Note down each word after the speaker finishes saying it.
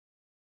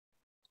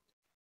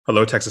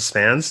Hello, Texas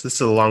fans. This is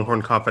the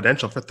Longhorn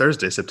Confidential for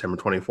Thursday, September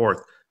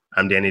 24th.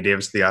 I'm Danny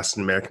Davis, the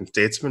Austin American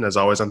Statesman. As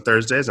always on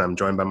Thursdays, I'm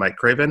joined by Mike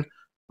Craven.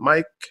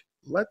 Mike,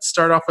 let's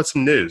start off with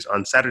some news.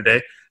 On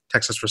Saturday,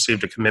 Texas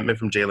received a commitment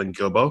from Jalen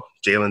Gilbo.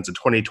 Jalen's a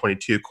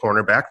 2022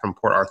 cornerback from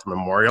Port Arthur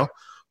Memorial,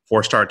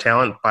 four-star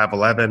talent,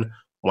 5'11",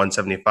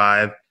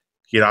 175.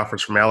 He had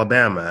offers from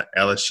Alabama,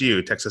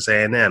 LSU, Texas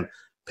A&M,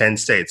 Penn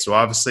State. So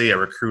obviously a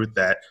recruit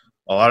that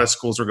a lot of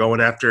schools were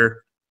going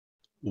after.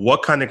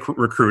 What kind of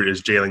recruit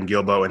is Jalen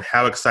Gilbo, and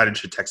how excited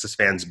should Texas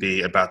fans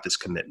be about this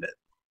commitment?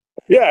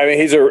 Yeah, I mean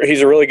he's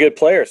a really good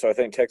player, so I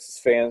think Texas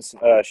fans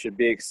should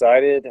be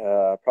excited.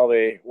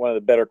 Probably one of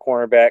the better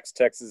cornerbacks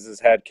Texas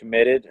has had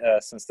committed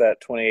since that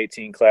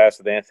 2018 class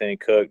with Anthony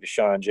Cook,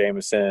 Deshaun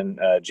Jameson,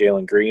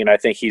 Jalen Green. I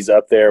think he's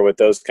up there with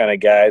those kind of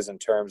guys in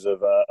terms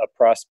of a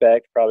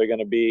prospect. Probably going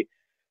to be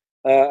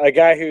a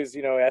guy who's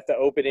at the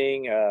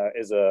opening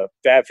is a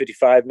Fab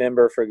 55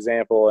 member, for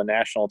example, a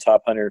national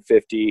top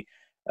 150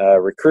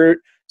 recruit.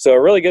 So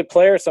a really good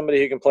player, somebody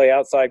who can play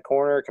outside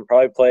corner, can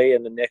probably play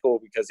in the nickel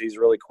because he's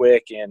really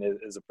quick and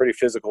is a pretty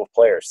physical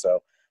player.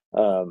 So,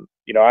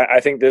 I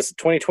think this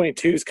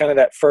 2022 is kind of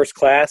that first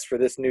class for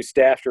this new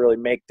staff to really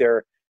make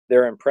their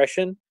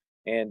impression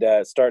and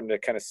starting to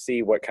kind of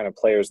see what kind of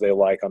players they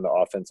like on the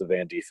offensive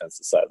and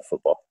defensive side of the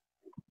football.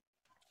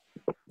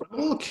 I'm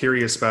a little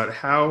curious about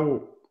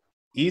how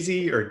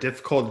easy or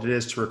difficult it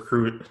is to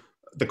recruit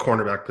the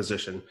cornerback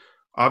position.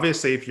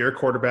 Obviously, if you're a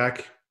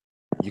quarterback,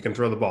 you can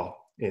throw the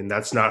ball, and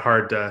that's not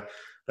hard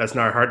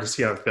to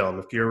see on film.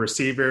 If you're a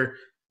receiver,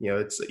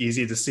 it's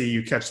easy to see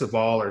you catch the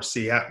ball or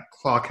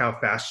clock how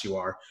fast you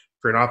are.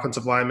 For an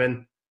offensive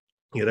lineman,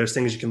 there's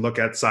things you can look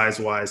at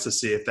size-wise to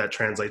see if that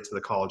translates to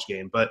the college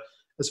game. But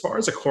as far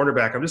as a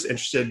cornerback, I'm just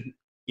interested,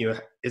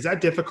 is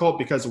that difficult?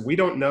 Because we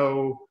don't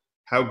know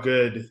how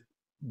good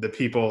the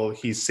people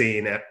he's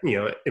seeing at,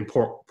 in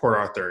Port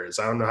Arthur is.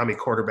 I don't know how many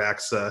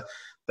quarterbacks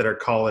that are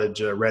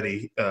college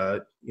ready,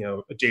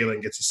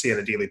 Jalen gets to see on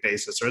a daily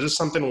basis? Or is this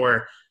something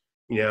where,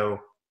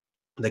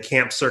 the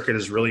camp circuit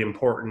is really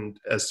important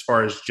as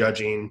far as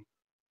judging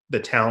the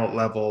talent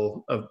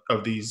level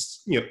of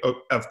these,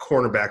 of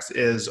cornerbacks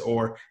is,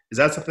 or is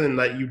that something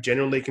that you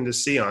genuinely can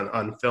just see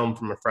on film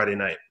from a Friday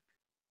night?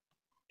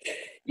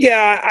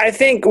 Yeah, I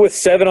think with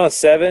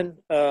 7-on-7,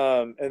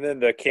 and then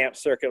the camp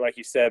circuit, like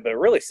you said, but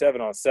really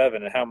 7-on-7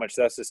 and how much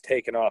that's just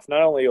taken off.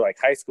 Not only like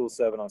high school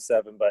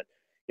 7-on-7, but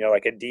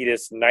like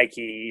Adidas,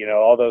 Nike,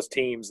 all those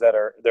teams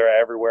they're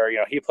everywhere.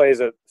 He plays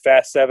a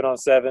fast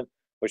 7-on-7,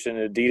 which is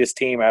an Adidas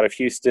team out of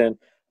Houston,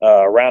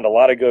 around a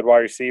lot of good wide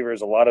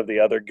receivers, a lot of the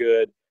other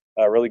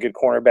really good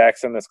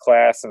cornerbacks in this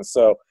class. And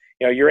so,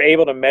 you're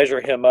able to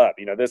measure him up.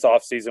 This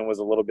offseason was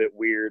a little bit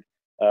weird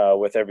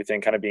with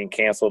everything kind of being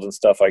canceled and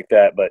stuff like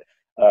that. But,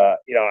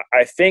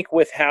 I think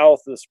with how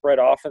the spread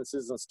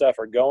offenses and stuff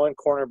are going,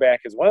 cornerback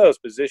is one of those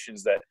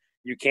positions that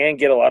you can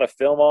get a lot of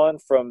film on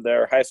from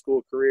their high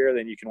school career.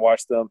 Then you can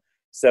watch them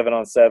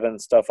 7-on-7,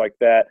 stuff like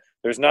that.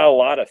 There's not a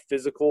lot of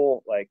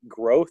physical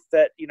growth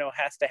that,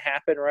 has to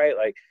happen, right?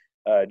 Like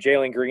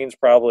Jalen Green's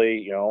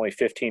probably, only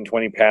 15,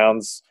 20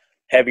 pounds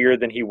heavier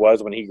than he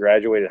was when he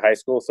graduated high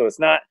school. So it's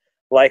not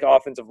like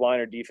offensive line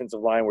or defensive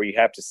line where you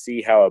have to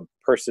see how a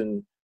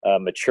person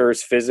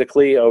matures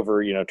physically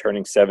over,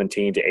 turning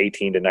 17 to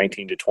 18 to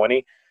 19 to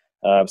 20.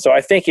 So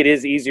I think it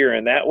is easier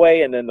in that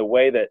way. And then the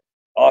way that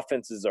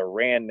offenses are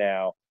ran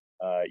now,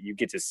 you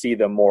get to see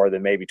them more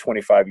than maybe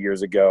 25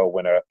 years ago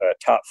when a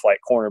top flight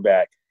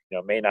cornerback,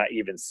 may not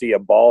even see a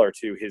ball or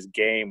two his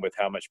game with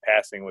how much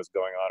passing was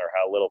going on or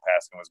how little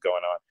passing was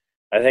going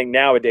on. I think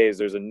nowadays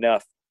there's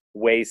enough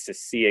ways to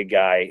see a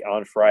guy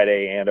on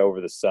Friday and over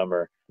the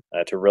summer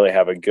to really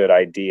have a good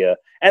idea,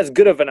 as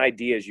good of an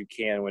idea as you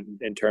can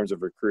in terms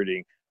of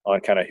recruiting on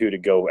kind of who to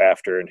go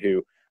after and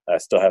who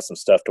still has some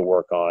stuff to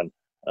work on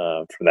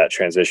from that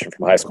transition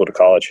from high school to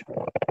college.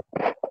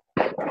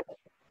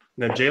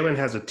 Now, Jalen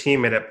has a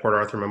teammate at Port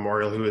Arthur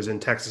Memorial who is in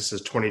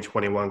Texas's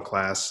 2021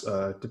 class,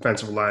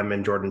 defensive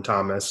lineman Jordan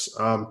Thomas.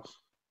 I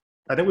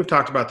think we've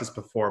talked about this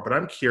before, but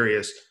I'm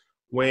curious,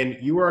 when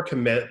you are a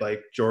commit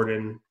like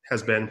Jordan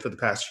has been for the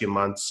past few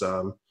months,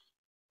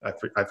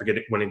 I forget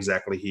when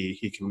exactly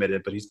he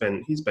committed, but he's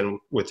been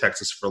with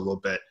Texas for a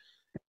little bit,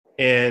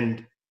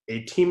 and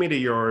a teammate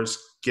of yours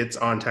gets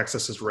on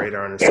Texas's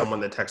radar and is someone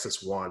that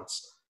Texas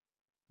wants.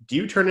 Do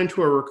you turn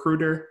into a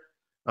recruiter?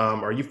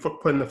 Are you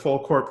putting the full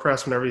court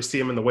press whenever you see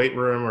him in the weight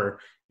room or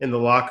in the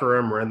locker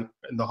room or in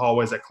the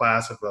hallways at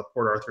class if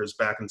Port Arthur is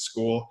back in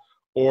school?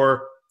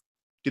 Or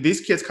do these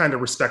kids kind of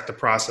respect the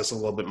process a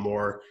little bit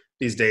more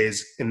these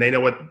days, and they know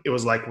what it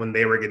was like when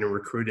they were getting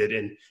recruited,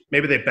 and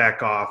maybe they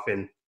back off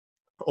and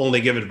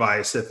only give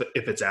advice if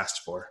it's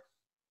asked for?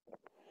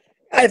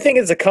 I think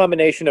it's a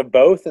combination of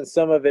both, and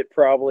some of it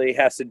probably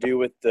has to do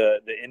with the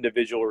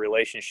individual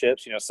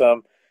relationships.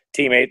 Some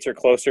teammates are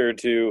closer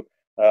to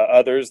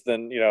others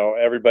than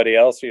everybody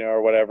else,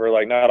 or whatever.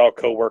 Like not all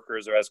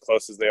coworkers are as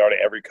close as they are to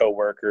every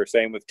coworker.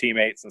 Same with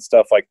teammates and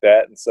stuff like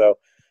that. And so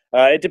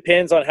it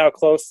depends on how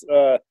close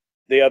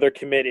the other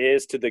commit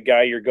is to the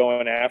guy you're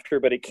going after,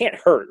 but it can't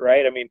hurt,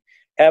 right? I mean,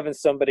 having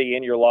somebody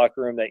in your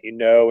locker room that you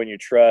know and you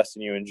trust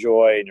and you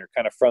enjoy, and you're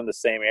kind of from the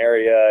same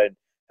area and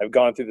have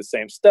gone through the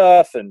same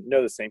stuff and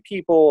know the same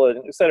people, and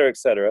et cetera, et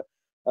cetera.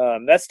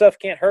 That stuff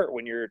can't hurt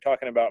when you're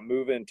talking about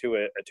moving to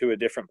a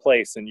different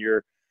place, and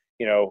you're,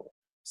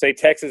 say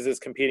Texas is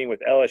competing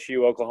with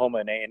LSU, Oklahoma,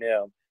 and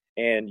A&M,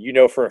 and you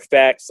know for a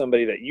fact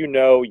somebody that you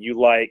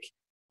like,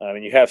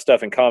 and you have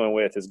stuff in common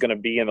with is going to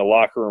be in the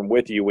locker room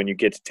with you when you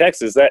get to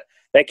Texas.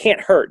 That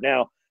can't hurt.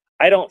 Now,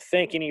 I don't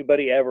think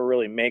anybody ever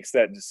really makes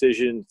that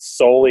decision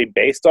solely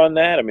based on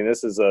that. I mean,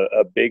 this is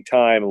a big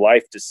time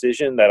life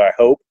decision that I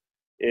hope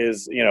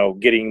is,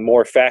 getting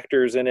more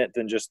factors in it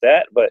than just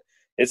that. But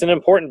it's an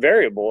important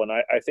variable. And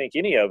I think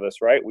any of us,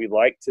 right, we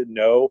like to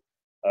know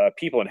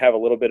people and have a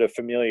little bit of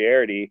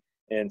familiarity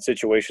in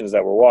situations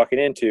that we're walking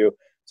into.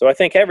 So I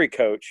think every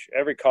coach,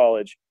 every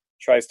college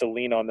tries to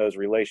lean on those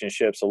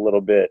relationships a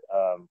little bit,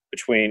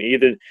 between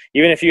even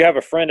if you have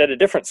a friend at a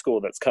different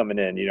school that's coming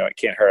in, it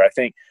can't hurt. I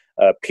think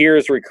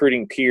peers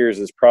recruiting peers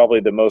is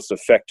probably the most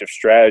effective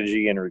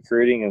strategy in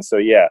recruiting. And so,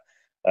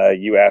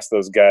 you ask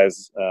those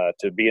guys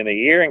to be in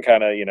the ear and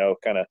kind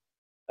of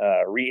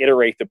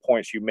reiterate the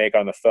points you make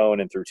on the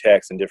phone and through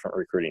text and different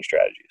recruiting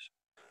strategies.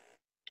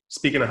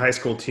 Speaking of high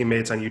school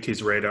teammates on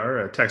UT's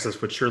radar, Texas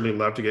would surely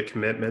love to get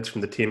commitments from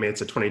the teammates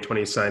of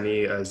 2020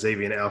 signee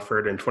Xavier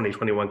Alford and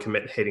 2021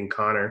 commit Hayden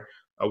Connor.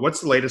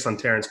 What's the latest on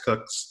Terrence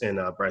Cooks and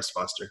Bryce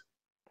Foster?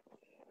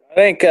 I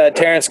think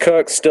Terrence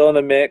Cook's still in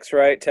the mix,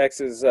 right?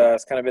 Texas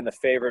has kind of been the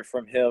favorite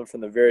from him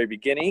from the very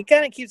beginning. He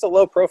kind of keeps a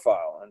low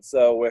profile. And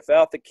so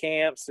without the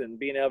camps and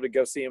being able to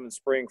go see him in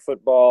spring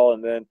football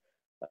and then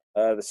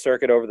the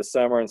circuit over the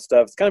summer and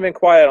stuff, it's kind of been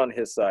quiet on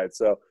his side.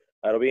 So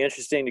it'll be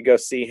interesting to go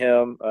see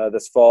him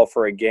this fall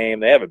for a game.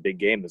 They have a big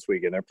game this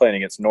weekend. They're playing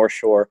against North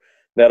Shore.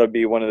 That'll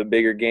be one of the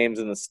bigger games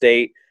in the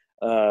state.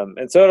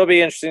 And so it'll be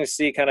interesting to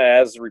see kind of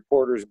as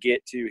reporters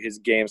get to his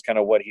games, kind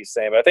of what he's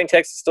saying. But I think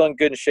Texas is still in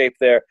good shape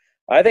there.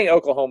 I think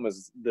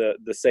Oklahoma's the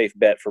safe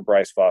bet for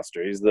Bryce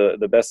Foster. He's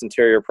the best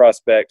interior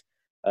prospect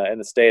in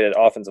the state at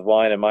offensive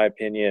line, in my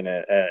opinion.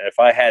 And if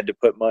I had to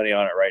put money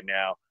on it right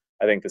now,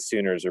 I think the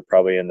Sooners are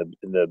probably in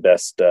the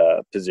best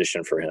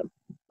position for him.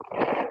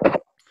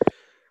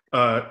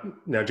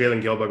 Now,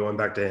 Jalen Gilba, going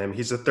back to him,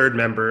 he's the third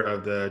member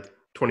of the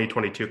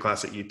 2022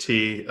 class at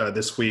UT.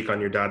 This week on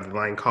your dotted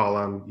line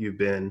column, you've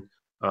been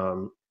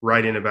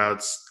writing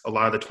about a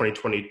lot of the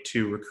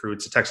 2022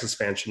 recruits the Texas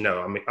fans should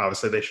know. I mean,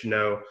 obviously they should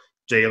know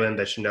Jalen.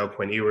 They should know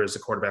Quinn Ewers, the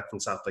quarterback from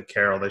South Lake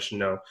Carroll. They should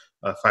know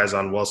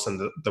Faison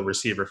Wilson, the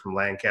receiver from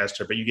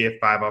Lancaster. But you gave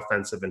 5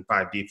 offensive and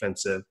 5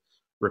 defensive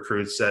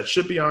recruits that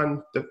should be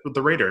on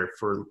the radar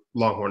for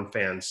Longhorn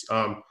fans.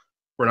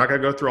 We're not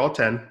going to go through all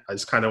 10. I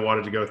just kind of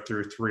wanted to go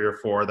through 3 or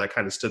 4 that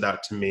kind of stood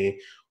out to me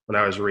when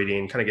I was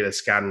reading, kind of get a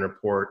scouting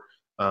report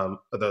of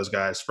those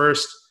guys.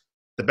 First,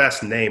 the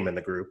best name in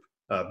the group,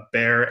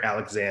 Bear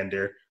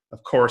Alexander.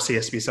 Of course, he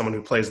has to be someone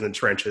who plays in the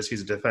trenches.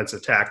 He's a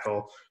defensive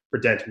tackle for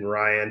Denton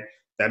Ryan.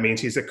 That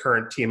means he's a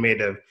current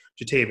teammate of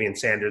Jatavian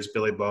Sanders,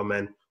 Billy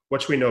Bowman.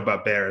 What should we know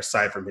about Bear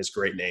aside from his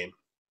great name?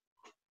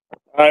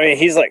 I mean,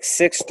 he's like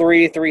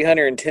 6'3",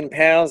 310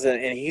 pounds, and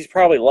he's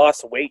probably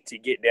lost weight to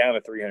get down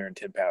to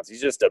 310 pounds.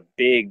 He's just a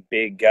big,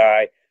 big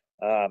guy.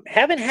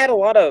 Haven't had a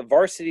lot of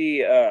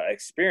varsity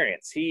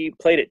experience. He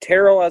played at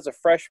Terrell as a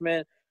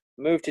freshman,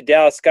 moved to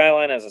Dallas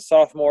Skyline as a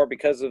sophomore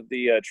because of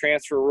the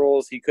transfer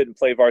rules. He couldn't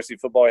play varsity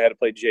football. He had to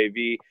play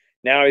JV.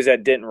 Now he's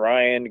at Denton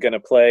Ryan, going to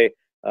play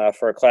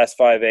for a Class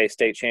 5A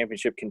state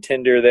championship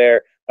contender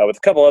there with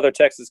a couple other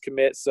Texas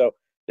commits. So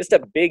just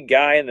a big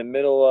guy in the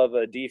middle of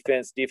a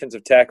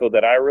defensive tackle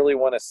that I really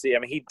want to see. I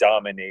mean, he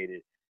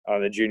dominated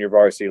on the junior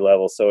varsity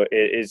level. So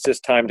it's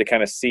just time to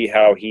kind of see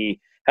how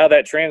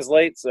that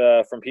translates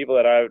from people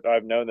that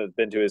I've known that have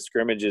been to his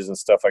scrimmages and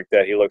stuff like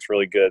that. He looks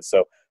really good.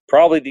 So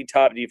probably the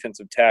top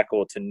defensive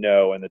tackle to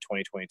know in the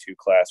 2022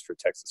 class for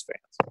Texas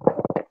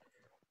fans.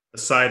 A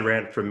side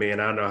rant from me,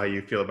 and I don't know how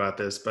you feel about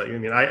this, but I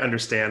mean, I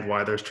understand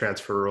why there's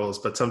transfer rules,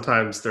 but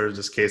sometimes there's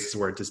just cases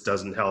where it just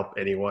doesn't help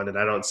anyone, and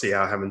I don't see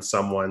how having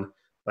someone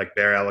like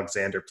Bear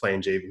Alexander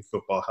playing JV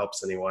football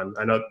helps anyone.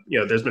 I know,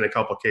 there's been a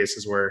couple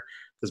cases where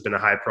there's been a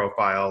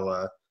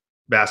high-profile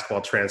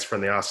basketball transfer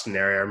in the Austin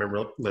area. I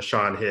remember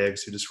LaShawn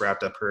Higgs, who just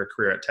wrapped up her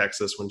career at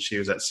Texas when she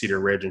was at Cedar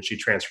Ridge, and she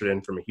transferred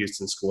in from a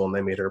Houston school, and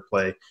they made her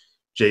play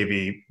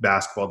JV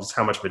basketball. Just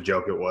how much of a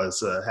joke it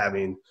was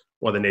having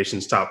one of the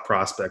nation's top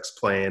prospects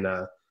playing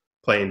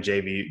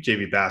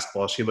JV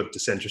basketball. She looked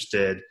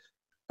disinterested.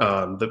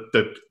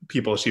 The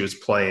people she was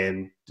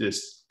playing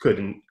just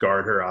couldn't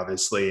guard her,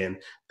 obviously, and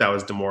that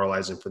was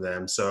demoralizing for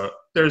them. So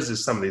there's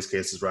just some of these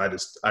cases where I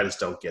just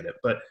don't get it.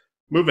 But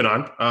moving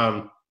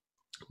on,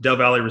 Del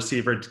Valle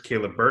receiver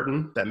Caleb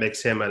Burton, that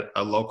makes him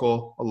a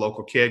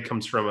local kid,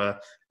 comes from a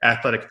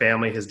athletic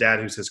family. His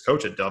dad, who's his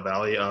coach at Del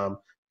Valle,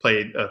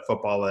 played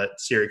football at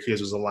Syracuse,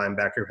 was a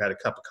linebacker who had a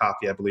cup of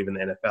coffee, I believe, in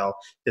the NFL.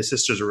 His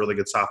sister's a really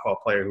good softball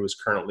player who is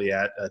currently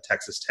at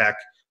Texas Tech.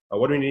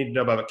 What do we need to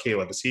know about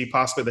Caleb? Is he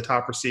possibly the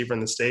top receiver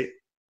in the state?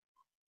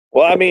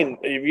 Well, I mean,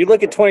 if you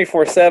look at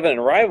 24/7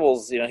 and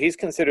Rivals, he's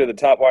considered the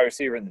top wide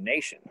receiver in the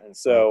nation, and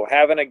so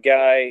having a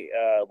guy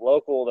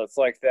local that's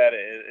like that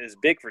is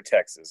big for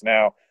Texas.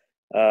 Now,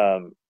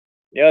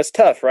 it's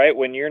tough, right?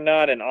 When you're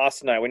not an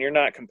Austinite, when you're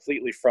not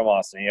completely from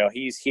Austin,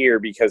 he's here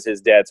because his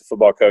dad's a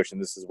football coach,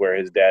 and this is where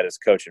his dad is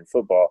coaching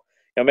football.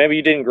 Maybe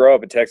you didn't grow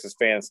up a Texas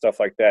fan and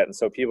stuff like that, and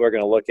so people are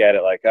going to look at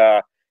it like,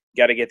 got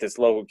to get this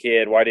local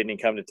kid. Why didn't he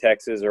come to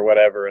Texas or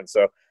whatever? And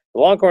so the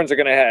Longhorns are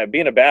going to be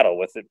in a battle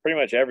with it. Pretty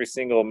much every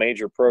single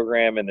major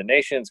program in the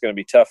nation. It's going to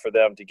be tough for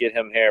them to get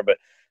him here, but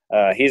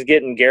he's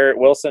getting Garrett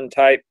Wilson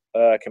type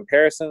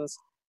comparisons.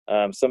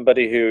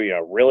 Somebody who,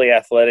 really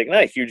athletic,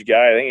 not a huge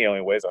guy. I think he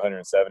only weighs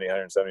 170,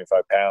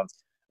 175 pounds,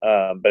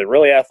 but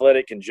really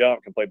athletic, can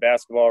jump, can play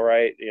basketball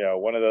right.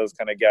 One of those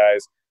kind of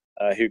guys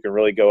who can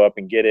really go up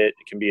and get it.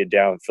 It can be a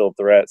downfield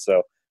threat.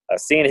 So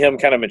seeing him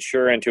kind of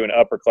mature into an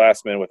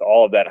upperclassman with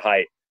all of that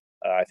height,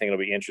 I think it'll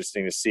be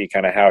interesting to see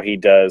kind of how he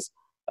does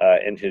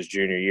in his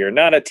junior year.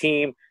 Not a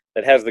team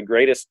that has the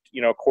greatest,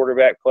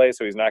 quarterback play,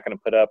 so he's not going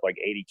to put up like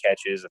 80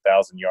 catches,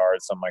 1,000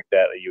 yards, something like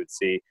that you would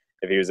see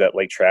if he was at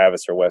Lake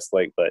Travis or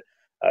Westlake. But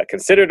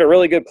considered a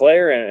really good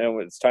player, and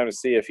it's time to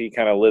see if he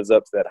kind of lives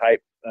up to that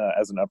hype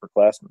as an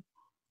upperclassman.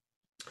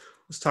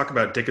 Let's talk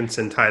about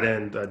Dickinson tight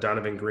end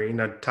Donovan Green.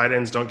 Now, tight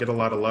ends don't get a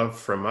lot of love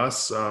from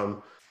us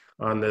on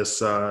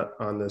this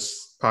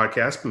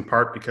podcast, in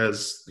part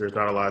because there's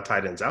not a lot of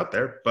tight ends out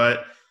there,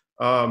 but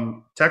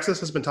Texas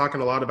has been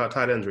talking a lot about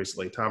tight ends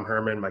recently. Tom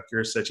Herman, Mike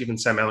Yurcich, even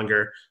Sam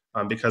Ehlinger,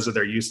 because of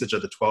their usage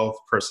of the 12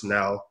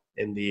 personnel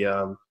in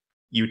the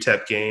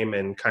UTEP game,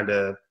 and kind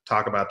of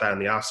talk about that in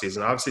the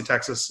offseason. Obviously,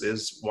 Texas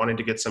is wanting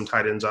to get some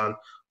tight ends on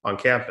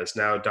campus.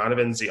 Now,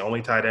 Donovan's the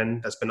only tight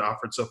end that's been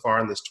offered so far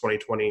in this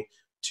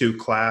 2022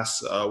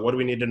 class. What do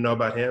we need to know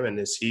about him? And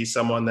is he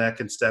someone that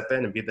can step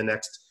in and be the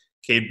next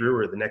Cade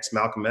Brewer, the next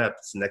Malcolm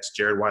Epps, the next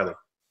Jared Wiley?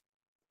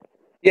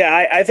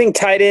 Yeah, I think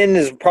tight end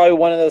is probably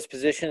one of those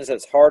positions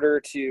that's harder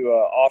to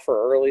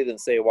offer early than,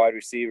 say, a wide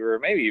receiver, or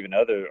maybe even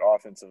other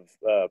offensive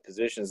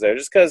positions there,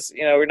 just because,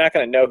 we're not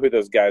going to know who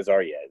those guys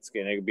are yet. It's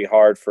going to be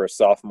hard for a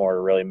sophomore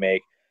to really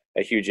make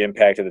a huge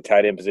impact at the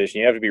tight end position.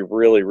 You have to be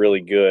really,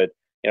 really good,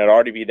 to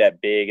already be that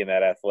big and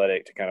that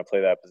athletic to kind of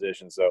play that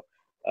position. So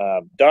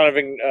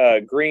Donovan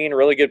Green,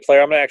 really good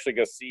player. I'm going to actually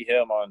go see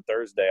him on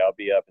Thursday. I'll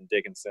be up in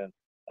Dickinson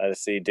to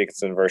see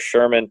Dickinson versus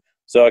Sherman.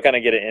 So I kind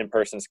of get an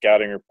in-person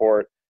scouting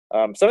report.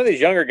 Some of these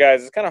younger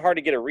guys, it's kind of hard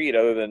to get a read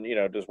other than,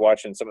 just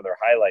watching some of their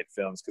highlight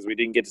films, because we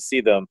didn't get to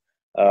see them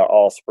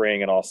all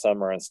spring and all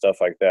summer and stuff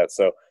like that.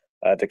 So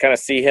to kind of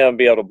see him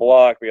be able to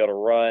block, be able to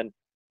run,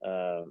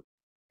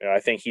 I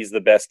think he's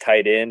the best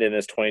tight end in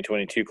this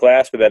 2022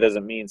 class, but that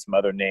doesn't mean some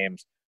other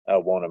names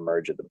won't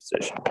emerge at the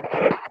position.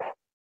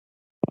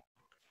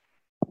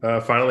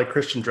 Finally,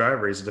 Christian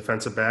Driver. He's a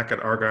defensive back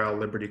at Argyle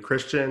Liberty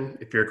Christian.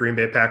 If you're a Green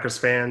Bay Packers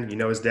fan, you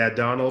know his dad,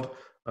 Donald.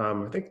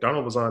 I think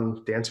Donald was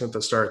on Dancing with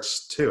the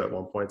Stars too at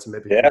one point, so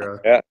maybe if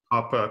you're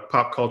a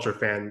pop culture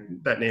fan,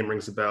 that name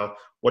rings a bell.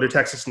 What do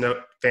Texas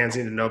fans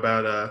need to know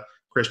about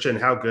Christian?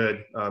 How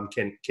good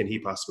can he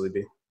possibly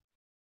be?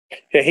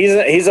 Yeah,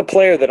 he's a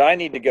player that I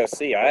need to go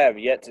see. I have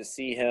yet to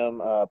see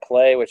him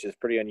play, which is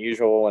pretty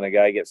unusual when a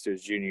guy gets to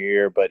his junior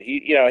year. But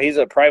he's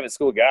a private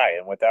school guy,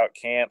 and without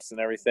camps and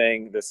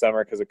everything this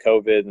summer because of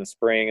COVID and the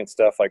spring and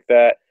stuff like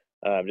that,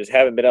 just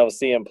haven't been able to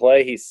see him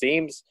play. He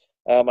seems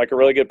like a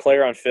really good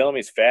player on film.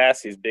 He's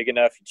fast. He's big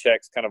enough. He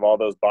checks kind of all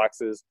those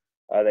boxes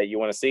that you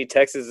want to see.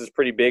 Texas is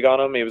pretty big on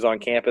him. He was on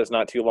campus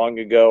not too long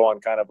ago on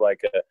kind of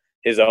like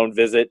his own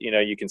visit.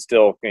 You can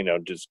still,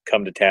 just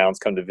come to towns,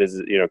 come to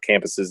visit,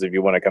 campuses if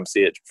you want to come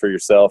see it for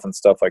yourself and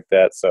stuff like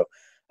that. So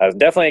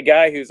definitely a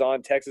guy who's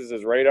on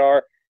Texas's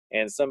radar,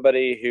 and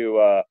somebody who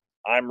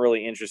I'm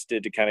really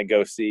interested to kind of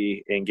go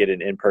see and get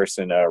an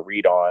in-person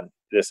read on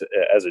this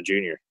as a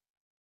junior.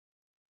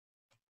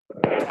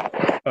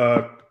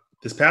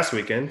 This past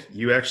weekend,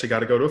 you actually got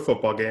to go to a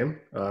football game.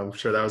 I'm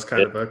sure that was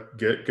kind of a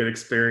good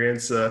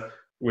experience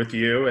with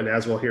you. And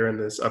as we'll hear in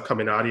this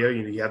upcoming audio,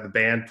 you had the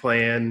band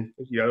playing.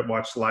 You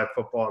watched live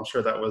football. I'm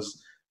sure that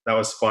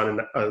was fun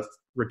and a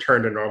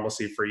return to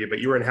normalcy for you. But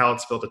you were in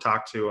Hallettsville to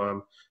talk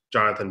to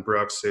Jonathan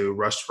Brooks, who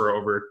rushed for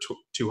over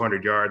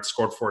 200 yards,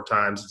 scored 4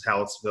 times as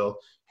Hallettsville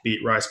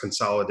beat Rice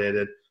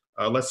Consolidated.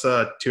 Let's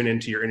tune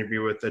into your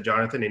interview with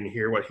Jonathan and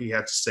hear what he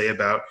had to say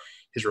about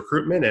his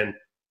recruitment and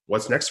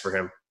what's next for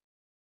him.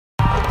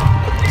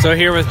 So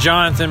here with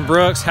Jonathan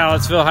Brooks,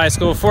 Hallettsville High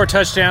School, 4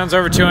 touchdowns,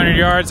 over 200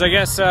 yards. I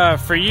guess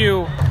for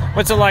you,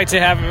 what's it like to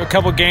have a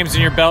couple games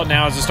in your belt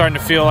now? Is it starting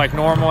to feel like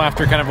normal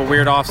after kind of a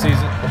weird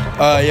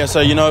offseason? So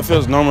it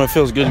feels normal. It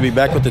feels good to be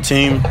back with the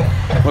team,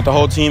 with the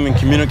whole team, and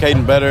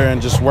communicating better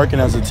and just working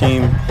as a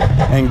team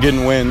and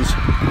getting wins.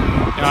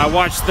 I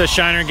watched the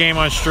Shiner game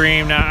on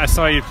stream. Now I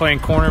saw you playing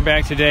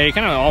cornerback today,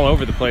 kind of all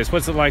over the place.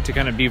 What's it like to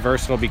kind of be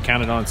versatile, be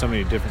counted on so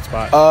many different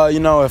spots?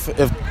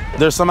 If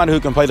there's somebody who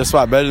can play the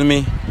spot better than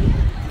me,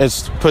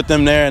 it's put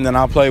them there, and then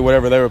I'll play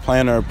whatever they were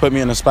playing, or put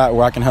me in a spot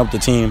where I can help the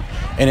team.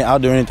 And I'll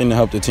do anything to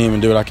help the team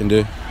and do what I can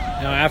do.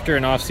 Now, after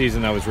an off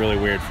season, that was really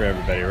weird for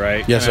everybody,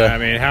 right? Yes, sir. I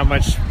mean, how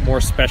much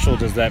more special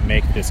does that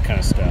make this kind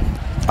of stuff?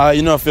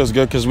 It feels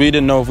good because we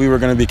didn't know if we were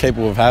going to be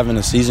capable of having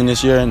a season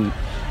this year. And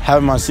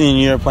having my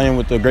senior year playing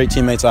with the great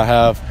teammates I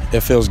have,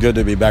 it feels good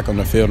to be back on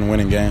the field and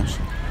winning games.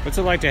 What's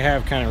it like to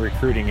have kind of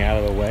recruiting out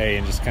of the way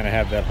and just kind of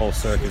have that whole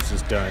circus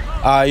just done?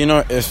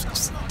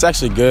 It's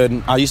actually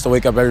good. I used to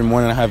wake up every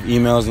morning and have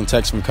emails and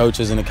texts from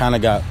coaches, and it kind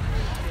of got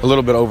a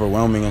little bit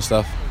overwhelming and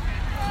stuff.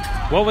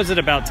 What was it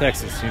about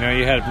Texas? You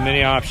had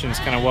many options.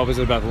 Kind of what was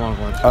it about the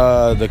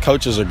Longhorns? The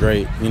coaches are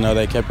great.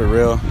 They kept it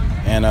real,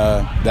 and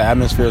the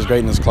atmosphere is great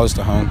and it's close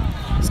to home.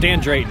 Stan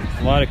Drayton,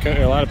 a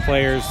lot of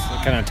players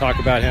kind of talk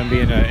about him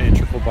being an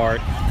integral part.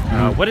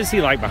 What is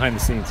he like behind the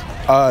scenes?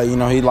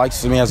 He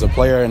likes me as a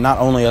player, and not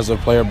only as a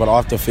player, but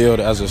off the field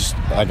as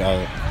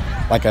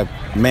a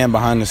man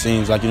behind the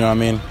scenes. You know what I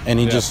mean? And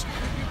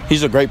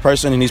he's a great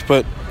person, and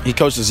he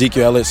coached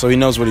Ezekiel Elliott, so he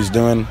knows what he's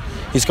doing.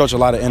 He's coached a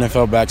lot of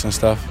NFL backs and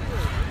stuff.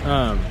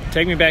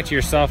 Take me back to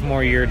your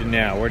sophomore year to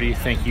now. Where do you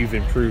think you've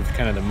improved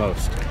kind of the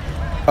most?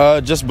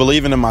 Just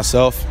believing in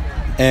myself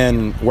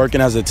and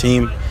working as a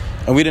team.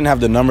 And we didn't have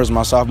the numbers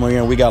my sophomore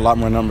year, and we got a lot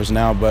more numbers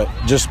now. But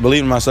just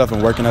believing in myself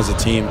and working as a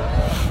team.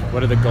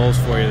 What are the goals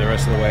for you the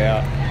rest of the way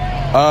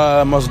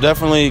out? Most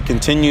definitely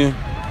continue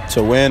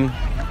to win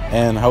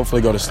and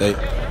hopefully go to state.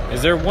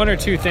 Is there one or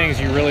two things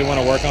you really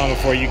want to work on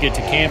before you get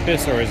to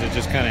campus, or is it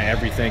just kind of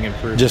everything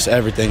improving? Just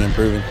everything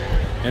improving.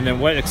 And then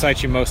what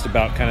excites you most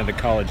about kind of the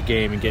college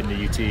game and getting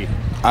to UT?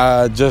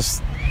 I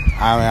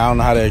don't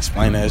know how to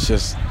explain it.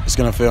 It's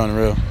going to feel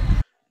unreal.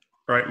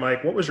 All right,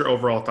 Mike, what was your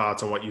overall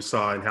thoughts on what you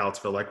saw in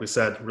Hallettsville? Like we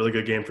said, really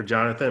good game for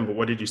Jonathan, but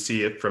what did you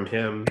see from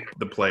him,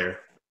 the player?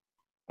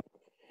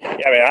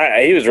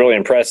 Yeah, he was really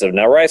impressive.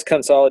 Now, Rice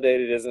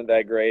Consolidated isn't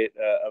that great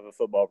of a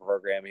football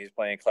program. He's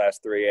playing Class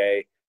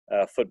 3A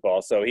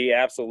football, so he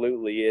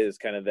absolutely is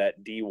kind of that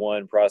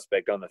D1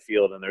 prospect on the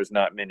field, and there's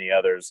not many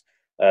others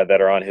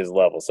that are on his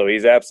level. So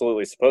he's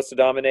absolutely supposed to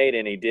dominate,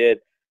 and he did.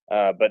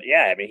 But,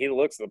 yeah, he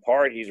looks the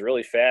part. He's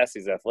really fast.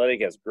 He's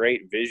athletic, has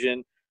great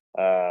vision.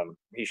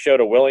 He showed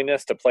a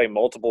willingness to play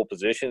multiple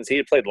positions. He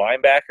had played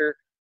linebacker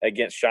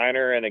against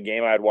Shiner in a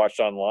game I had watched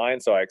online,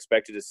 so I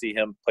expected to see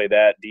him play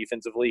that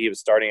defensively. He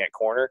was starting at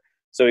corner.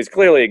 So he's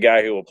clearly a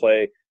guy who will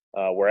play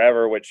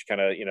wherever, which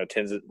kind of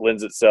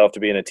lends itself to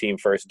being a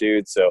team-first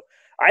dude. So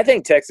I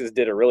think Texas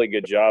did a really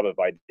good job of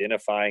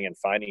identifying and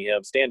finding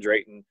him. Stan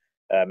Drayton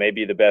may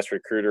be the best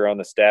recruiter on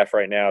the staff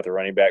right now at the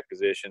running back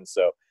position.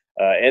 So,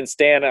 and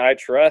Stan I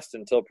trust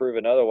until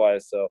proven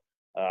otherwise. So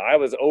I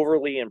was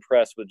overly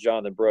impressed with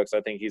Jonathan Brooks. I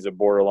think he's a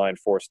borderline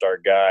 4-star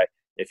guy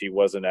if he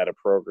wasn't at a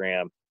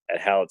program at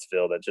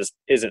Hallettsville that just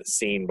isn't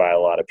seen by a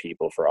lot of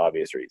people for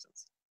obvious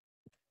reasons.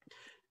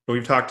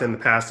 We've talked in the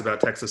past about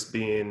Texas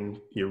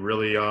being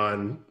really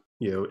on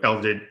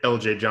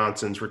LJ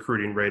Johnson's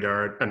recruiting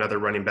radar, another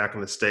running back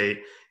in the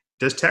state.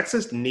 Does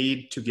Texas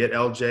need to get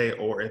LJ,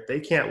 or if they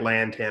can't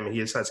land him and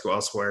he decides to go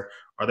elsewhere,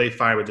 are they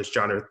fine with just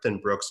Jonathan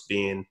Brooks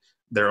being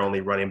their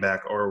only running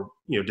back, or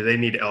do they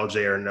need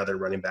LJ or another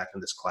running back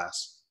in this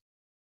class?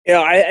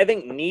 I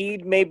think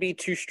need may be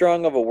too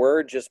strong of a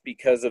word just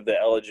because of the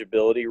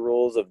eligibility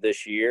rules of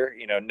this year.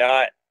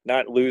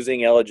 Not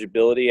losing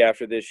eligibility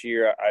after this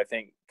year, I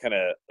think kind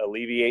of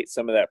alleviates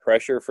some of that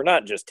pressure for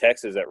not just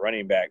Texas at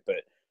running back, but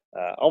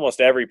almost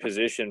every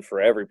position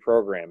for every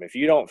program. If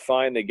you don't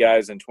find the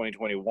guys in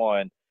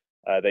 2021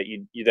 that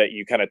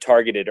you kind of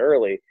targeted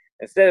early,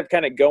 instead of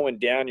kind of going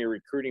down your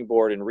recruiting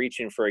board and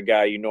reaching for a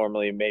guy you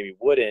normally maybe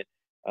wouldn't,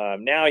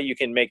 now you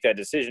can make that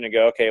decision and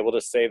go, okay, we'll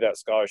just save that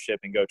scholarship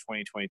and go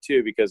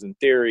 2022 because in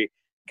theory,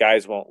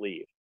 guys won't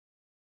leave.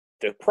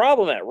 The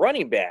problem at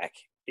running back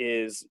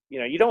is,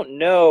 you don't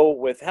know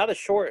with how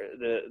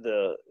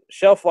the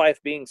shelf life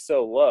being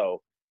so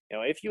low,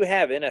 if you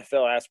have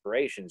NFL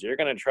aspirations, you're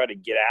going to try to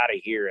get out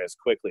of here as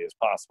quickly as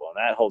possible. And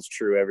that holds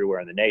true everywhere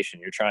in the nation.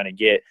 You're trying to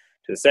get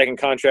to the second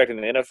contract in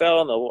the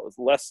NFL, and the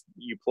less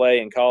you play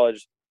in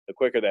college, the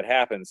quicker that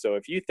happens. So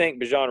if you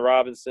think Bijan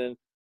Robinson,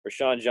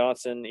 Rashawn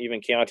Johnson,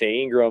 even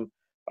Keontae Ingram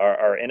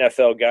are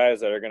NFL guys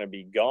that are going to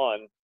be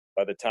gone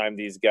by the time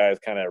these guys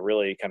kind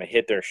of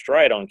hit their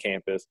stride on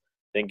campus,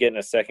 then getting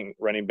a second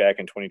running back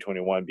in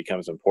 2021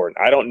 becomes important.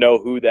 I don't know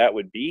who that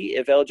would be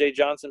if LJ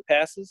Johnson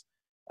passes,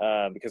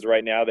 because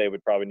right now they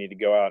would probably need to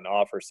go out and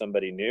offer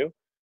somebody new.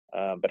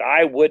 But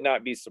I would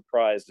not be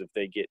surprised if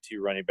they get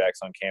 2 running backs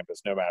on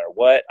campus no matter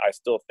what. I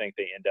still think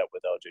they end up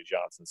with LJ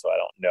Johnson, so I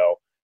don't know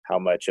how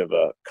much of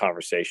a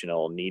conversation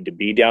it'll need to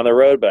be down the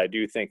road, but I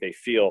do think they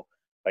feel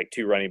like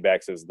 2 running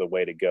backs is the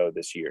way to go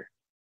this year.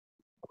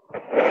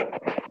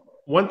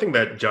 One thing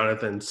that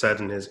Jonathan said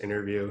in his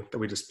interview that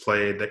we just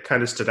played that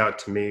kind of stood out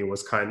to me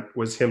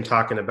was him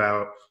talking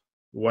about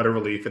what a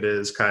relief it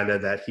is kind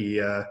of that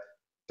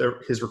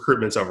his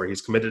recruitment's over.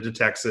 He's committed to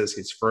Texas.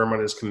 He's firm on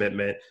his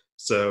commitment.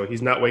 So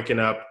he's not waking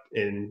up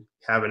and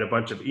having a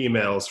bunch of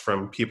emails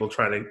from people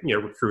trying to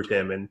recruit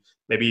him, and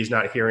maybe he's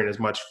not hearing as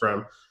much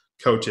from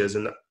coaches.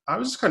 And I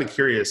was just kind of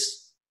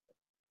curious,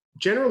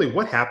 generally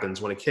what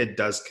happens when a kid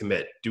does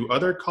commit? Do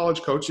other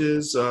college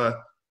coaches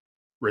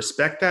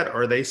respect that?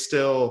 Or are they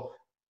still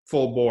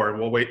full bore and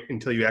we'll wait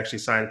until you actually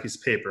sign a piece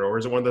of paper? Or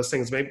is it one of those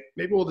things, maybe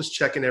we'll just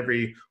check in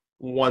every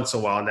once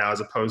in a while now as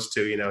opposed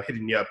to,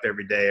 hitting you up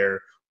every day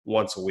or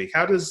once a week?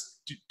 How do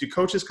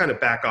coaches kind of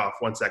back off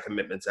once that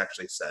commitment's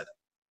actually said?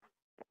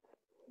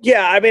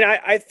 Yeah, I mean,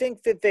 I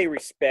think that they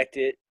respect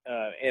it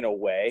in a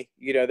way.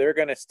 They're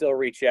going to still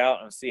reach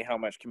out and see how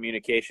much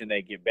communication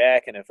they get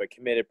back, and if a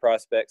committed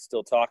prospect's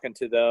still talking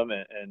to them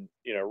and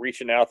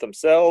reaching out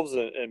themselves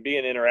and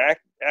being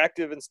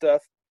active and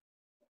stuff,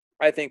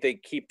 I think they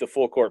keep the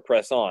full court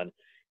press on.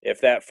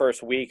 If that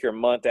first week or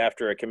month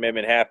after a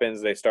commitment happens,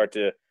 they start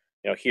to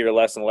hear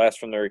less and less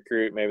from the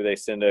recruit, maybe they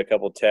send a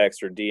couple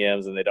texts or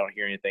DMs and they don't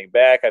hear anything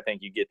back, I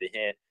think you get the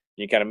hint.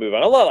 You kind of move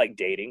on. A lot like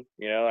dating,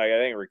 I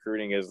think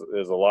recruiting is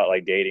a lot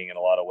like dating in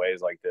a lot of ways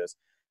like this.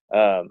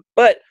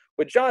 But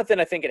with Jonathan,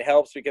 I think it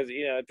helps because,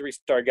 a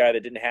 3-star guy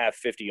that didn't have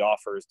 50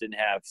 offers, didn't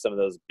have some of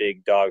those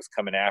big dogs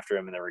coming after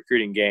him in the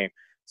recruiting game.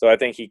 So I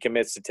think he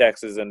commits to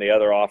Texas and the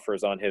other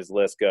offers on his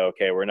list go,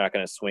 okay, we're not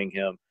going to swing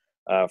him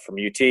from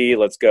UT.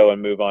 Let's go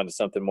and move on to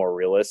something more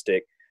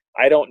realistic.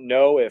 I don't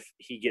know if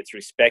he gets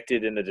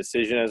respected in the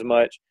decision as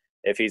much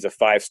if he's a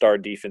 5-star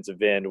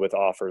defensive end with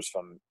offers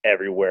from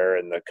everywhere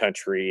in the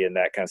country and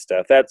that kind of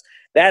stuff.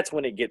 That's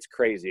when it gets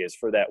crazy, is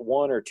for that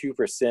 1 or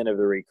 2% of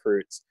the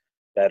recruits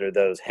that are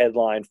those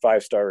headline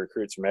 5-star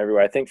recruits from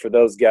everywhere. I think for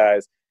those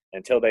guys,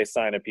 until they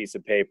sign a piece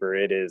of paper,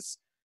 it is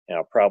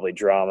probably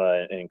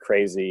drama and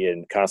crazy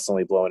and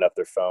constantly blowing up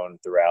their phone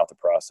throughout the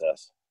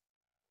process.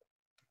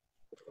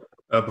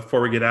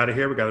 Before we get out of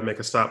here, we got to make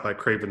a stop by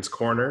Craven's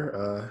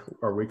Corner,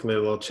 our weekly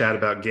little chat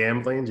about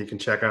gambling. You can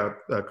check out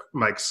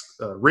Mike's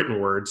written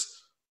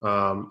words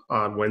on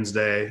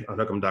Wednesday on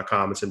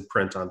Hook'em.com. It's in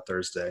print on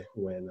Thursday,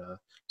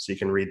 so you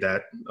can read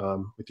that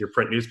with your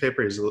print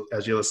newspaper as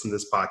you listen to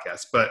this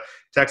podcast. But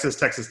Texas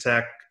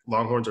Tech,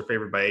 Longhorns are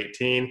favored by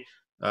 18.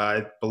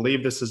 I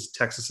believe this is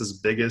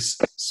Texas's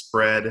biggest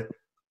spread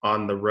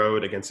on the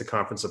road against a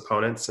conference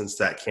opponent since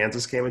that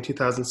Kansas game in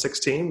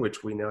 2016,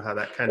 which we know how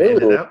that kind of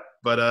ended up.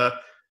 But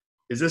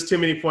is this too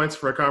many points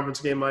for a conference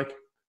game, Mike?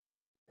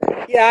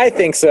 Yeah, I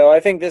think so. I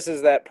think this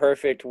is that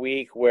perfect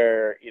week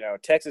where,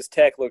 Texas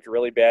Tech looked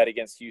really bad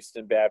against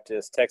Houston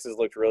Baptist. Texas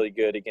looked really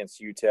good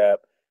against UTEP.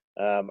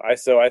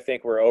 I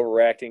think we're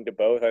overreacting to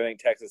both. I think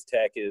Texas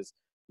Tech is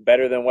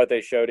better than what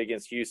they showed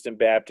against Houston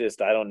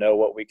Baptist. I don't know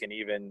what we can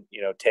even,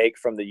 take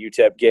from the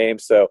UTEP game.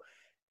 So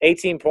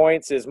 18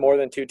 points is more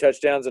than 2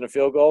 touchdowns and a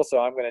field goal, so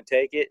I'm going to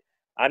take it.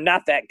 I'm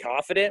not that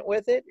confident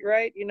with it,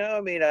 right?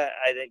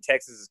 I think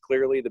Texas is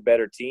clearly the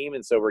better team,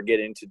 and so we're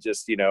getting to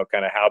just,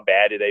 kind of how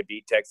bad do they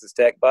beat Texas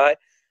Tech by.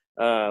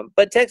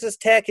 But Texas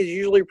Tech is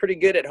usually pretty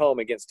good at home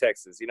against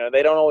Texas.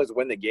 They don't always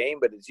win the game,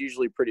 but it's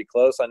usually pretty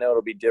close. I know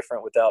it'll be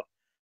different without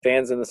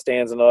fans in the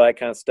stands and all that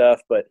kind of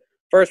stuff, but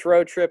first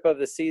road trip of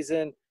the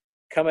season,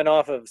 coming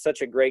off of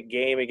such a great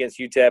game against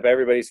UTEP,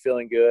 everybody's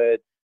feeling good.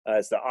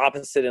 It's the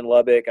opposite in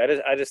Lubbock.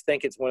 I just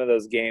think it's one of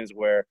those games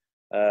where,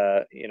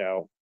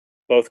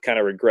 both kind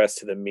of regress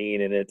to the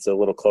mean, and it's a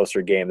little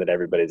closer game than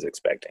everybody's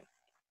expecting.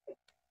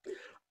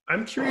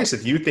 I'm curious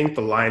if you think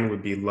the line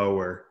would be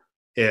lower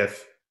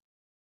if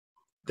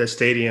the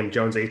stadium,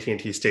 Jones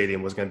AT&T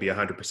Stadium, was going to be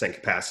 100%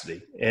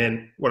 capacity.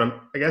 And what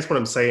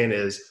I'm saying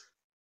is,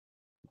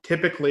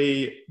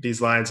 typically these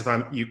lines,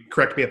 you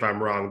correct me if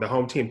I'm wrong, the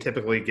home team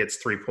typically gets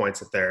 3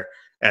 points if they're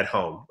at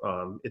home.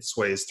 It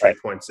sways 3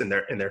 points in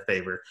their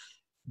favor.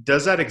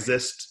 Does that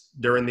exist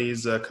during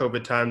these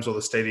COVID times where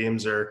the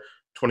stadiums are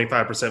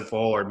 25%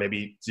 full or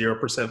maybe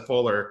 0%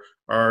 full, or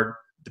are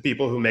the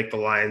people who make the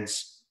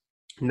lines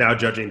now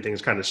judging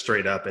things kind of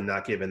straight up and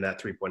not giving that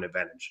 3-point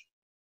advantage?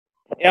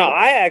 Yeah,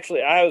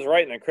 I was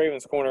writing the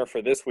Craven's Corner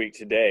for this week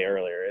today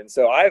earlier, and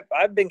so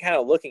I've been kind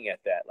of looking at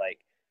that,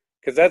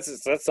 because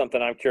that's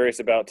something I'm curious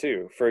about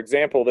too. For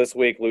example, this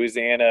week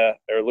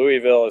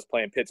Louisville is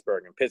playing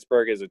Pittsburgh, and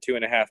Pittsburgh is a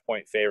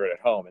 2.5-point favorite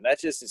at home, and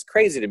that just is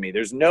crazy to me.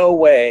 There's no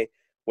way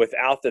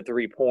without the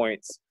 3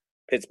 points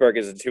Pittsburgh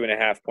is a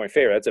 2.5-point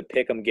favorite. That's a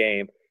pick'em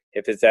game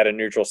if it's at a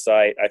neutral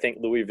site. I think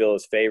Louisville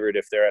is favored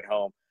if they're at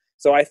home.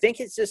 So I think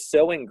it's just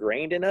so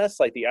ingrained in us,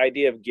 like the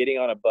idea of getting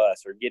on a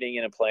bus or getting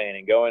in a plane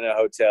and going to a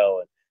hotel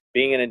and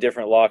being in a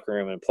different locker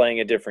room and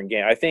playing a different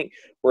game. I think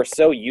we're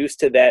so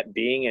used to that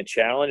being a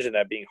challenge and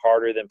that being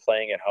harder than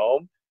playing at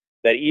home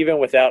that even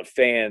without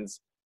fans,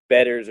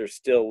 bettors are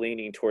still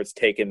leaning towards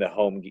taking the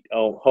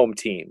home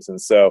teams. And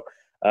so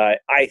I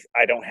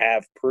don't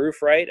have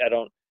proof, right? I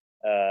don't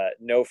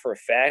know for a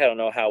fact. I don't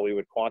know how we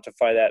would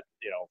quantify that,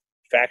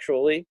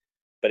 factually,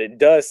 but it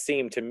does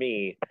seem to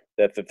me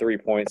that the 3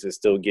 points is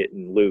still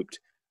getting looped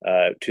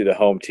to the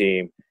home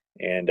team.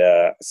 And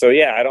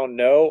I don't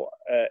know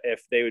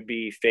if they would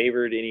be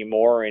favored any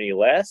more or any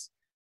less,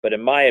 but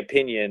in my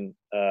opinion,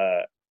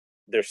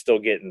 they're still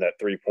getting that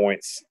 3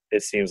 points.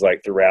 It seems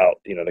like throughout,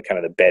 the kind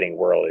of the betting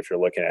world, if you're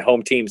looking at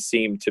home teams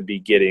seem to be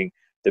getting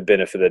the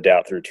benefit of the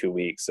doubt through 2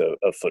 weeks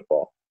of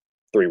football,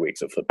 3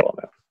 weeks of football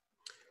now.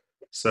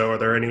 So are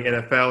there any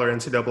NFL or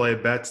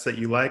NCAA bets that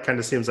you like? Kind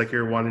of seems like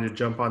you're wanting to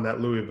jump on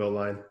that Louisville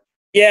line.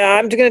 Yeah,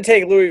 I'm going to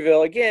take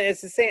Louisville. Again,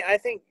 it's the same. I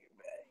think,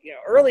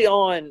 early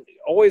on,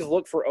 always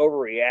look for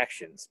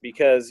overreactions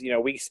because,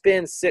 we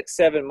spend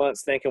 6-7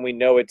 months thinking we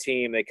know a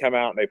team. They come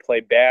out and they play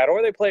bad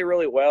or they play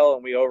really well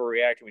and we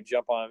overreact and we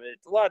jump on them.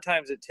 A lot of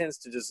times it tends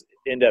to just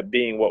end up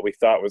being what we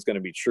thought was going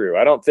to be true.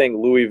 I don't think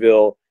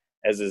Louisville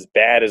is as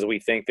bad as we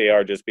think they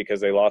are just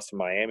because they lost to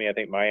Miami. I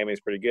think Miami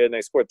is pretty good and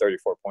they scored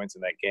 34 points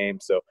in that game.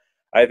 So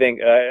I think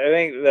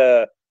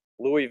the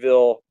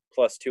Louisville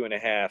plus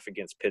 2.5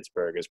 against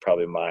Pittsburgh is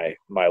probably my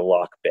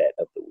lock bet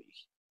of the week.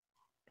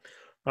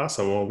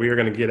 Awesome. Well, we are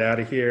going to get out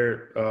of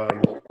here.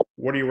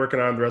 What are you working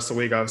on the rest of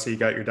the week? Obviously, you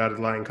got your dotted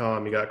line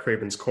column. You got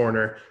Craven's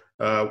Corner.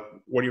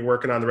 What are you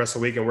working on the rest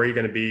of the week, and where are you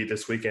going to be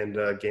this weekend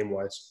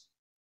game-wise?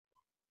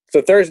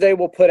 So Thursday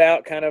we'll put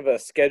out kind of a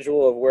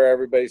schedule of where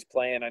everybody's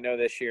playing. I know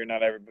this year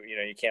not everybody,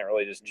 you can't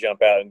really just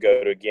jump out and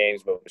go to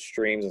games, but with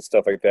streams and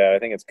stuff like that, I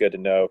think it's good to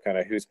know kind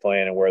of who's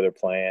playing and where they're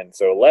playing.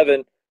 So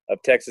 11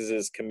 of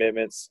Texas's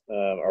commitments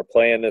are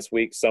playing this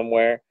week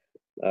somewhere.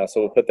 So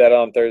we'll put that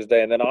on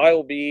Thursday, and then I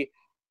will be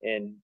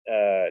in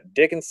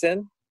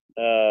Denison,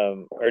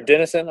 on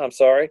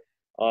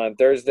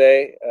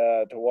Thursday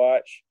to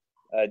watch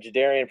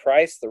Jadarian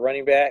Price, the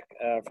running back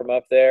from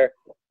up there.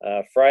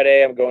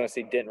 Friday, I'm going to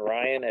see Denton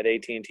Ryan at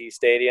AT&T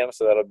Stadium,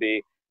 so that'll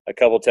be a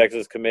couple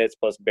Texas commits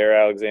plus Bear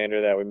Alexander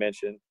that we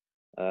mentioned.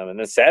 And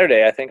then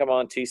Saturday, I think I'm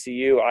on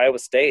TCU Iowa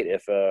State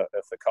if the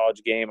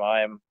college game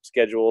I'm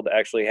scheduled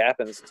actually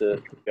happens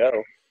to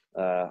go.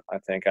 I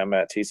think I'm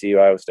at TCU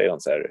Iowa State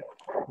on Saturday.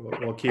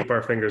 We'll keep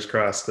our fingers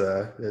crossed.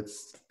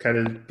 It's kind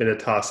of been a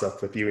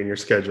toss-up with you and your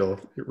schedule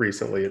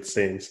recently, it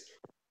seems.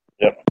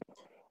 Yep.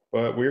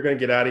 But we're going to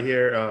get out of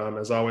here.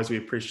 As always, we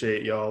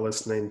appreciate y'all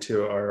listening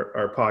to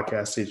our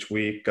podcast each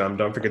week.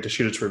 Don't forget to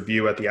shoot us a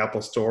review at the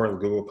Apple Store and the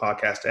Google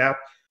Podcast app.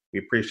 We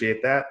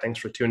appreciate that. Thanks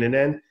for tuning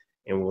in,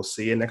 and we'll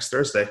see you next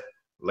Thursday.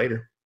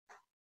 Later.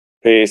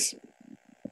 Peace.